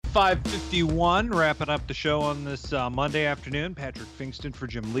5:51, wrapping up the show on this Monday afternoon. Patrick Fingston for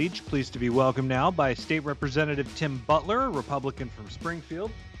Jim Leach. Pleased to be welcomed now by State Representative Tim Butler, Republican from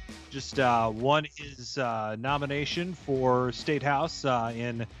Springfield. Just won his nomination for State House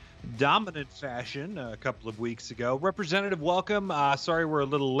in dominant fashion a couple of weeks ago. Representative, welcome. Sorry we're a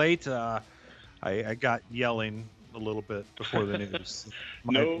little late. I got yelling a little bit before the news.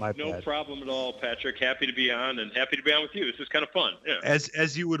 No problem at all, Patrick. Happy to be on, and happy to be on with you. This is kind of fun. Yeah.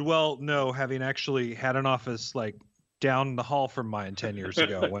 As you would well know, having actually had an office like down the hall from mine 10 years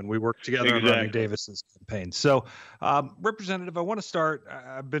ago when we worked together on Ronnie Davis's campaign. So, Representative, I want to start.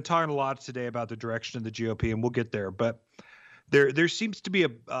 I've been talking a lot today about the direction of the GOP, and we'll get there. But there seems to be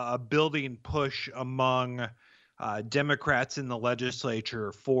a building push among Democrats in the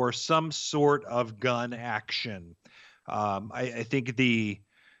legislature for some sort of gun action. I think the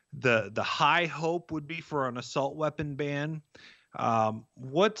high hope would be for an assault weapon ban.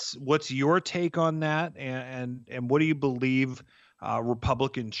 What's your take on that, and what do you believe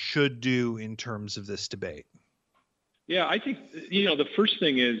Republicans should do in terms of this debate? Yeah, I think the first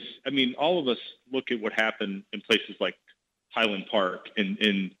thing is, all of us look at what happened in places like Highland Park,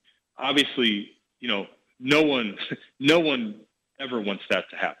 and obviously, no one ever wants that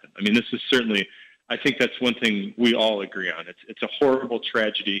to happen. This is certainly, I think that's one thing we all agree on. It's a horrible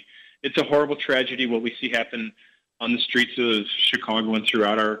tragedy. It's a horrible tragedy what we see happen on the streets of Chicago and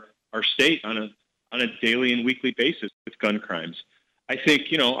throughout our state on a daily and weekly basis with gun crimes. I think,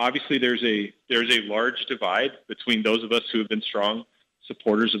 obviously there's a large divide between those of us who have been strong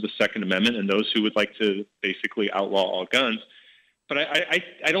supporters of the Second Amendment and those who would like to basically outlaw all guns. But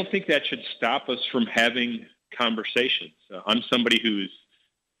I don't think that should stop us from having conversations. I'm somebody who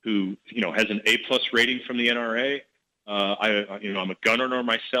has an A+ rating from the NRA. I'm a gun owner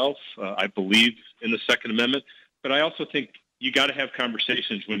myself. I believe in the Second Amendment, but I also think you got to have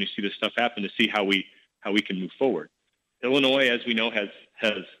conversations when you see this stuff happen to see how we can move forward. Illinois, as we know, has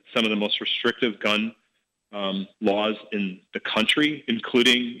some of the most restrictive gun laws in the country,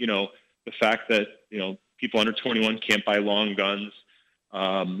 including the fact that people under 21 can't buy long guns.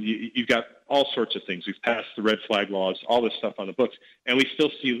 You've got all sorts of things. We've passed the red flag laws, all this stuff on the books, and we still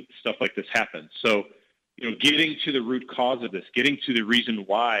see stuff like this happen. So, getting to the root cause of this, getting to the reason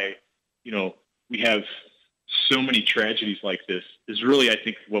why, we have so many tragedies like this is really, I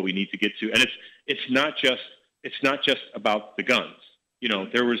think, what we need to get to. And it's not just about the guns.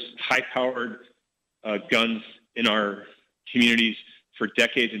 There was high-powered guns in our communities for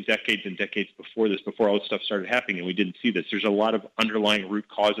decades and decades and decades before all this stuff started happening, and we didn't see this. There's a lot of underlying root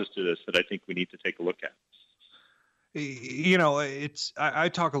causes to this that I think we need to take a look at. I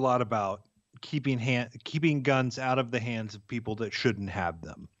talk a lot about keeping guns out of the hands of people that shouldn't have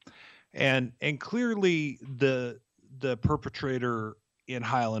them, and clearly the perpetrator in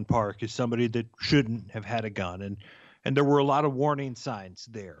Highland Park is somebody that shouldn't have had a gun, and there were a lot of warning signs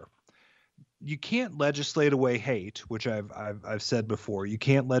there. You can't legislate away hate, which I've said before. You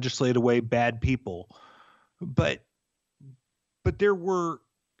can't legislate away bad people, but there were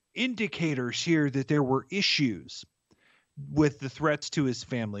indicators here that there were issues with the threats to his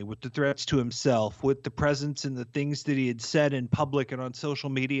family, with the threats to himself, with the presence and the things that he had said in public and on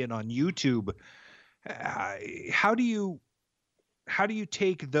social media and on YouTube. How do you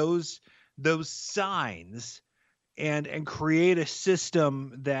take those signs and create a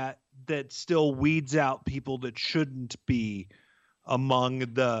system that still weeds out people that shouldn't be among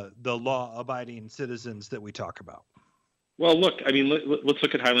the law-abiding citizens that we talk about? Well, look, let's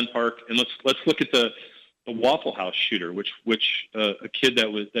look at Highland Park, and let's look at the Waffle House shooter, which a kid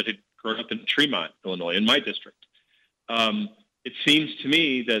that had grown up in Tremont, Illinois, in my district. It seems to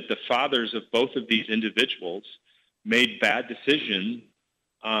me that the fathers of both of these individuals made bad decisions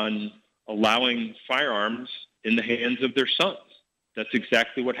on allowing firearms in the hands of their sons. That's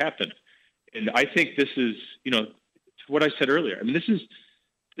exactly what happened. And I think this is, to what I said earlier. This is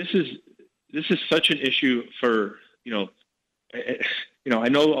such an issue for, I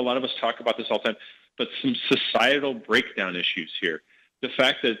know a lot of us talk about this all the time, but some societal breakdown issues here. The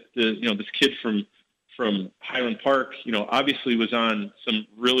fact that this kid from Highland Park, obviously was on some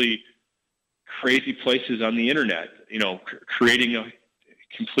really crazy places on the internet, creating a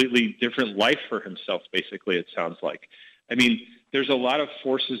completely different life for himself, basically, it sounds like. There's a lot of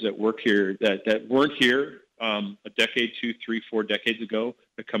forces at work here that weren't here a decade, 2, 3, 4 decades ago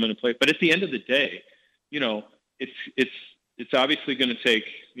that come into play. But at the end of the day, it's obviously going to take,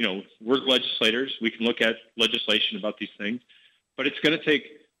 we're legislators. We can look at legislation about these things, but it's going to take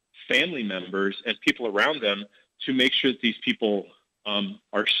family members and people around them to make sure that these people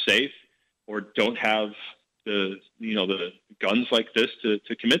are safe or don't have the guns like this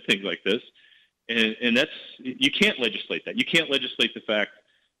to commit things like this. And that's, you can't legislate that. You can't legislate the fact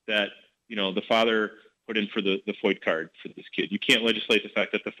that, the father put in for the FOID card for this kid. You can't legislate the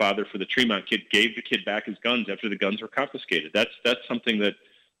fact that the father for the Tremont kid gave the kid back his guns after the guns were confiscated. That's something that,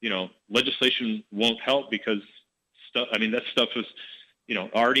 legislation won't help, because that stuff is,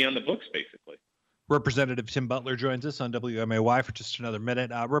 already on the books, basically. Representative Tim Butler joins us on WMAY for just another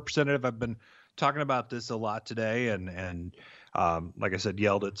minute. Representative, I've been talking about this a lot today, and like I said,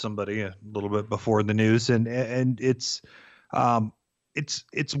 yelled at somebody a little bit before the news, and it's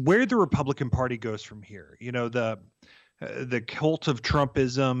where the Republican Party goes from here. The cult of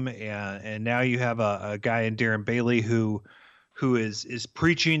Trumpism, and now you have a guy in Darren Bailey who is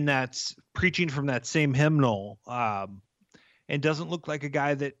preaching from that same hymnal, and doesn't look like a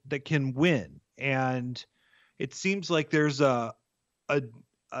guy that can win. And it seems like there's a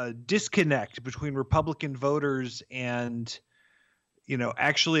disconnect between Republican voters and,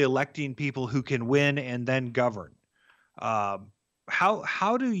 actually electing people who can win and then govern.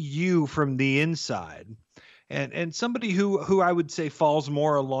 How do you, from the inside, and somebody who I would say falls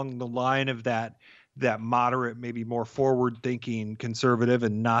more along the line of that moderate, maybe more forward thinking conservative,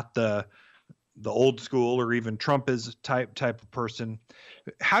 and not the old school or even Trump is type of person,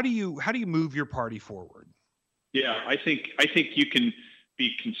 how do you move your party forward? Yeah, I think you can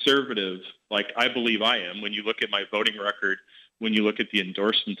be conservative, like I believe I am, when you look at my voting record, when you look at the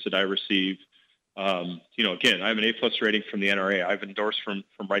endorsements that I receive. Again, I have an A+ rating from the NRA. I've endorsed from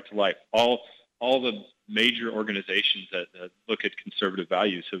Right to Life. All the major organizations that look at conservative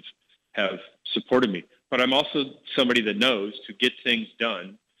values have supported me. But I'm also somebody that knows, to get things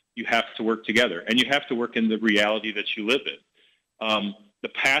done, you have to work together, and you have to work in the reality that you live in. The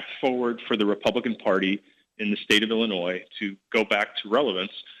path forward for the Republican Party in the state of Illinois to go back to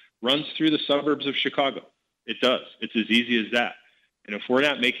relevance runs through the suburbs of Chicago. It does. It's as easy as that. And if we're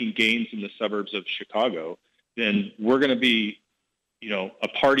not making gains in the suburbs of Chicago, then we're going to be, a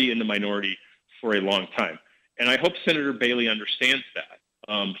party in the minority for a long time. And I hope Senator Bailey understands that.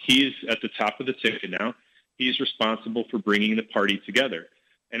 He's at the top of the ticket now. He's responsible for bringing the party together.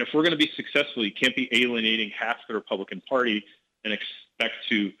 And if we're going to be successful, you can't be alienating half the Republican Party and expect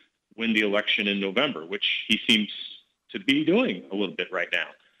to win the election in November, which he seems to be doing a little bit right now.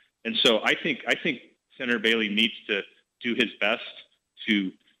 And so I think Senator Bailey needs to do his best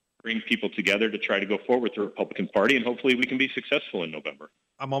to bring people together to try to go forward with the Republican Party, and hopefully we can be successful in November.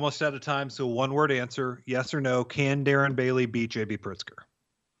 I'm almost out of time, so one-word answer, yes or no, can Darren Bailey beat J.B. Pritzker?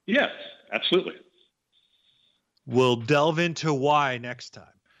 Yes, absolutely. We'll delve into why next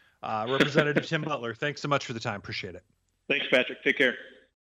time. Representative Tim Butler, thanks so much for the time. Appreciate it. Thanks, Patrick. Take care.